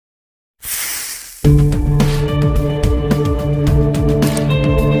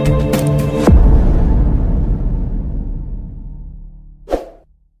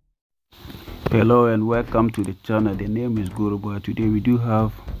Hello and welcome to the channel. The name is ʟɪධᴇ. Today we do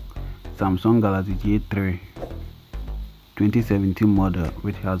have Samsung Galaxy J3 2017 model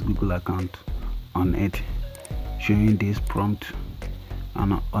which has Google account on it, showing this prompt.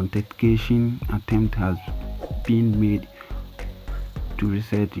 An authentication attempt has been made to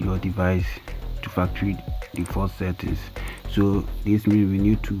reset your device to factory default settings. So this means we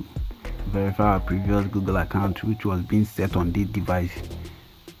need to verify our previous Google account which was being set on this device.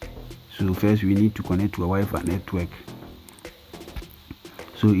 So first we need to connect to a Wi-Fi network.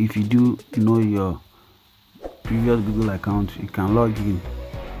 So if you do know your previous Google account, you can log in.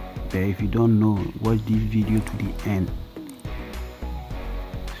 But if you don't know, watch this video to the end.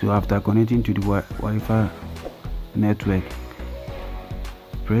 So after connecting to the Wi-Fi network,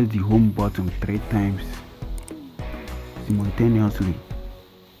 press the home button 3 times simultaneously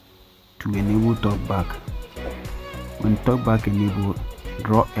to enable talkback. When talkback enabled,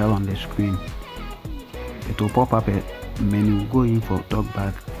 draw L on the screen. It will pop up a menu. Go in for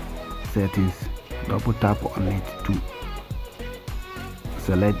talkback settings. Double tap on it to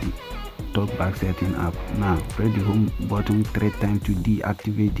select the talkback setting app. Now press the home button 3 times to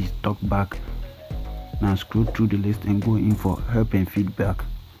deactivate this talkback. Now scroll through the list and go in for help and feedback.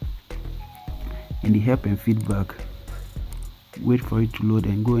 In the help and feedback, wait for it to load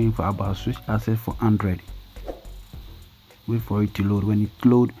and go in for about switch access for Android. Wait for it to load. When it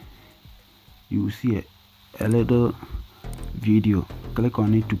load, you will see a little video. Click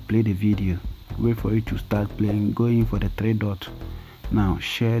on it to play the video. Wait for it to start playing. Go in for the 3 dots. Now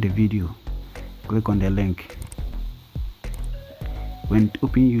share the video. Click on the link. When it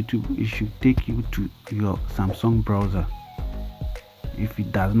open YouTube, it should take you to your Samsung browser. If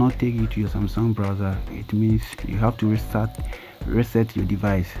it does not take you to your Samsung browser, it means you have to reset your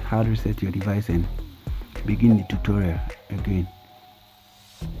device. How to reset your device and begin the tutorial again.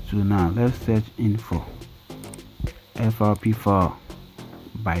 So now let's search in for FRP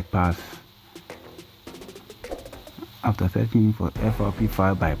Bypass. After searching for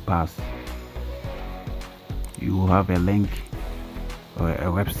FRP Bypass, you will have a link or a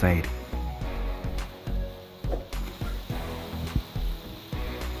website.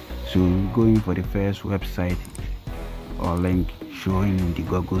 So go in for the first website or link showing in the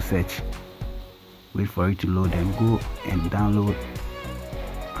Google search. Wait for it to load and go and download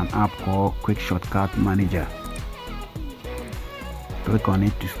an app called Quick Shortcut Manager. Click on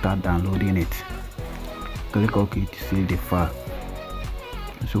it to start downloading it. Click OK to save the file.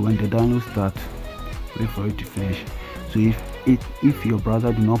 So when the download starts, wait for it to finish. So if your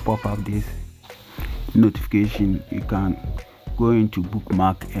browser do not pop up this notification, you can go into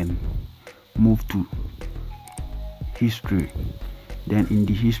bookmark and move to history. Then in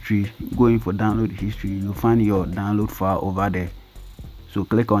the history, go in for download history. You'll find your download file over there. So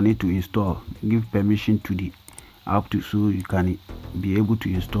click on it to install. Give permission to the app so you can be able to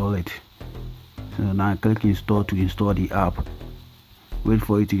install it. So now click install to install the app. Wait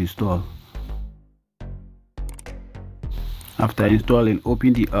for it to install. After installing,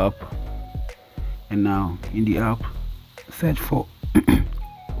 open the app, and now in the app search for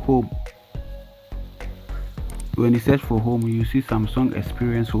home. When you search for home, you see Samsung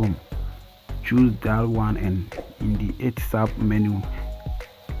Experience Home. Choose that one, and in the 8 sub menu,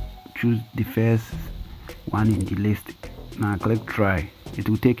 choose the first one in the list. Now click try. It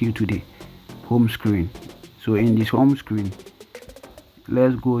will take you to the home screen. So in this home screen,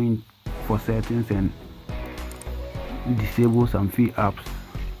 let's go in for settings and disable some free apps.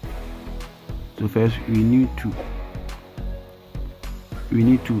 So first we need to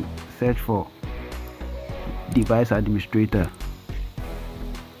search for device administrator.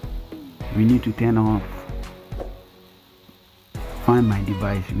 We need to turn off find my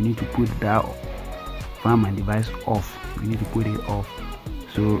device. We need to put that find my device off. We need to put it off.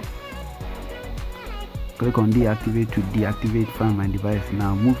 So click on deactivate to deactivate find my device.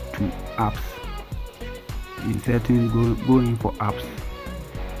 Now move to apps. In settings, go in for apps.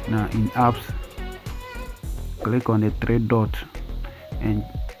 Now in apps, click on the 3 dots and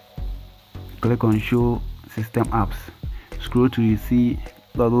click on show system apps. Scroll to you see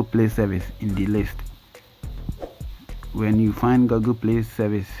Google Play service in the list. When you find Google Play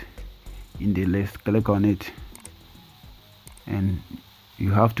service in the list, click on it and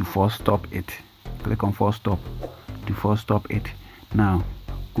you have to force stop it. Click on force stop to force stop it. Now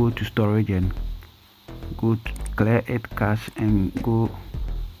go to storage and go to clear it cache and go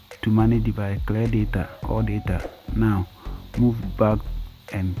to manage device, clear data, all data. Now move back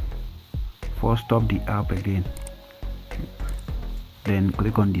and force stop the app again. Then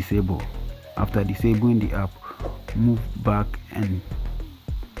click on disable. After disabling the app, move back and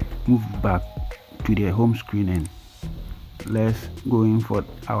move back to the home screen and let's go in for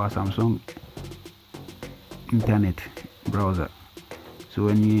our Samsung internet browser. So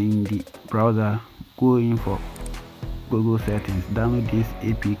when you're in the browser, go in for Google settings, download this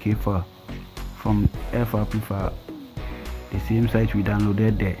APK file from FRP file, the same site we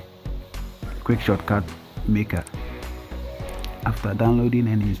downloaded the quick shortcut maker. After downloading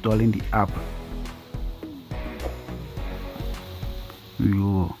and installing the app, we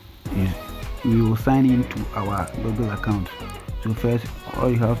will sign in to our Google account. So first, all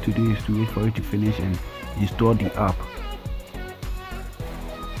you have to do is to wait for it to finish and install the app.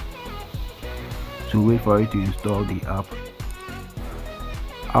 So wait for it to install the app.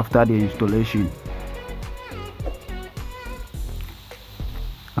 After the installation,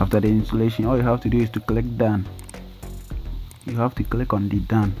 all you have to do is to click done. You have to click on the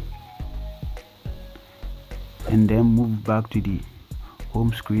done and then move back to the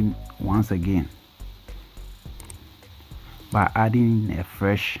home screen once again by adding a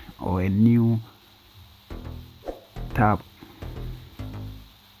fresh or a new tab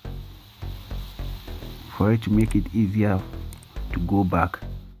for it to make it easier to go back.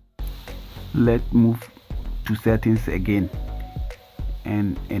 Let's move to settings again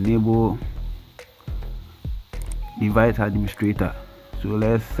and enable device administrator. So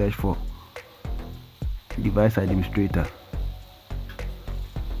let's search for device administrator.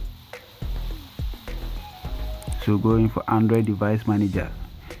 So going for Android device manager,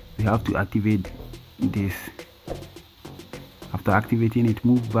 we have to activate this. After activating it,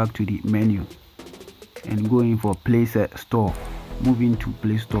 move back to the menu and go in for Play Store. Move into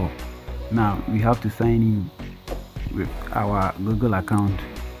Play Store. Now we have to sign in with our Google account.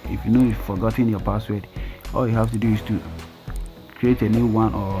 If you know you've forgotten your password, all you have to do is to create a new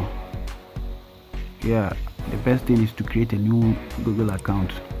one, or the best thing is to create a new Google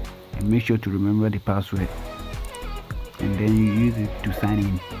account and make sure to remember the password, and then you use it to sign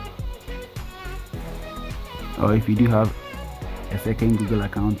in. Or if you do have a second Google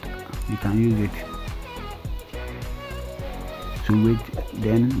account, you can use it. So wait,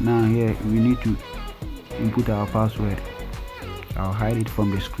 then now here we need to input our password. I'll hide it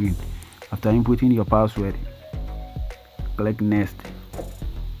from the screen. After inputting your password, click next.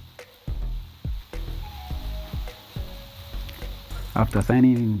 After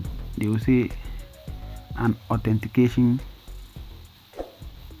signing in, they will say an authentication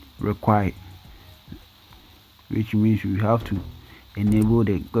required, which means you have to enable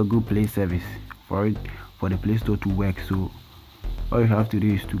the Google Play service for the Play Store to work. So all you have to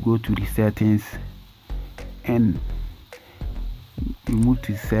do is to go to the settings and you move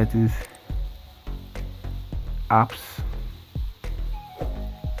to settings, apps.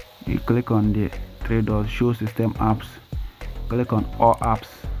 You click on the three dots, show system apps, click on all apps,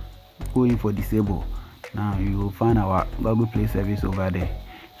 go in for disable. Now you will find our Google Play service over there.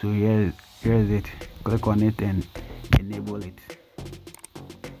 So here is it. Click on it and enable it.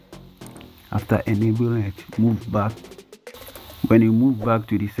 After enabling it, move back. When you move back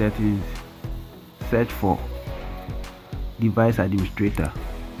to the settings, search for device administrator.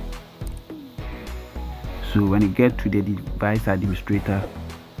 So when you get to the device administrator,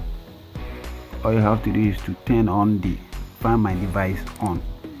 all you have to do is to turn on the Find My Device on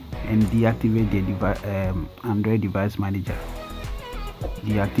and deactivate the Android device manager.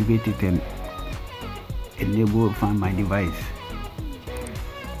 Deactivate it and enable Find My Device.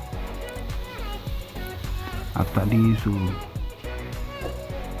 After this,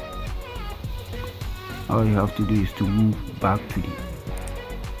 all you have to do is to move back to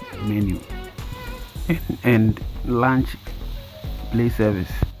the menu and launch Play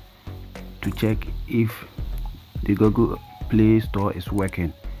service to check if the Google Play Store is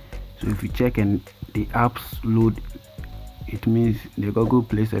working. So if you check and the apps load, it means the Google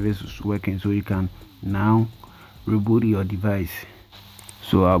Play service is working, so you can now reboot your device.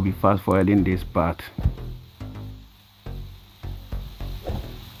 So I'll be fast forwarding this part.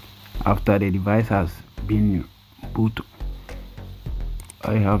 After the device has been booted,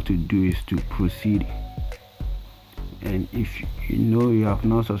 all you have to do is to proceed. And if you know you have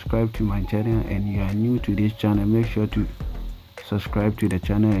not subscribed to my channel and you are new to this channel, make sure to subscribe to the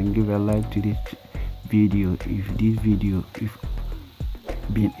channel and give a like to this video. If you've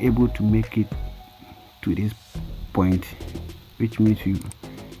been able to make it to this point, which means you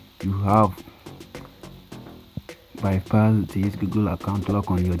have bypassed this Google account lock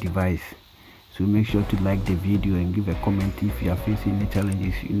on your device. So make sure to like the video and give a comment if you are facing any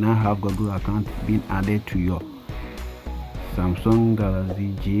challenges. You now have Google account being added to your Samsung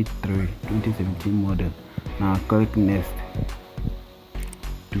Galaxy J3 2017 model. Now click next.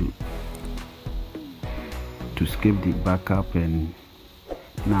 to skip the backup. And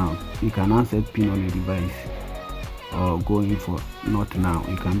now you can now set pin on your device or go in for not now.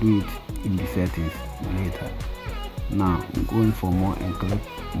 You can do it in the settings later. Now go in for more and click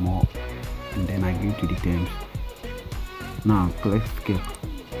more, and then agree to the terms. Now click skip.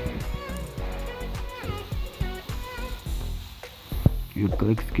 You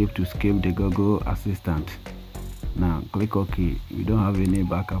click skip to skip the Google Assistant. Now click OK. You don't have any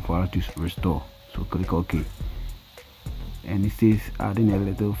backup for how to restore, so click OK. And it says adding a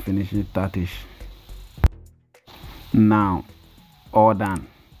little finishing touch. Now all done.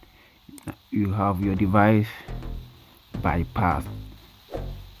 You have your device bypassed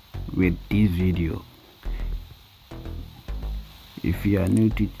with this video. If you are new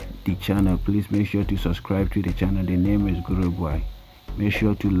to the channel, please make sure to subscribe to the channel. The name is ʟɪΔᴇ. Make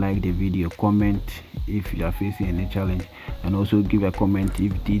sure to like the video, comment if you are facing any challenge, and also give a comment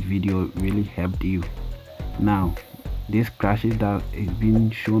if this video really helped you. Now this crashes that is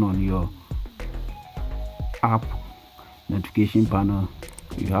being shown on your app notification panel,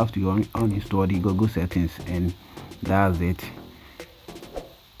 you have to uninstall the Google settings, and that's it.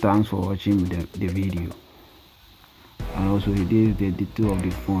 Thanks for watching the video. And also this is the detail of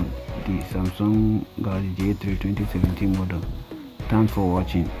the phone, the Samsung Galaxy J3 2017 model. Thanks for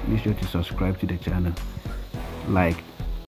watching. Make sure to subscribe to the channel, like,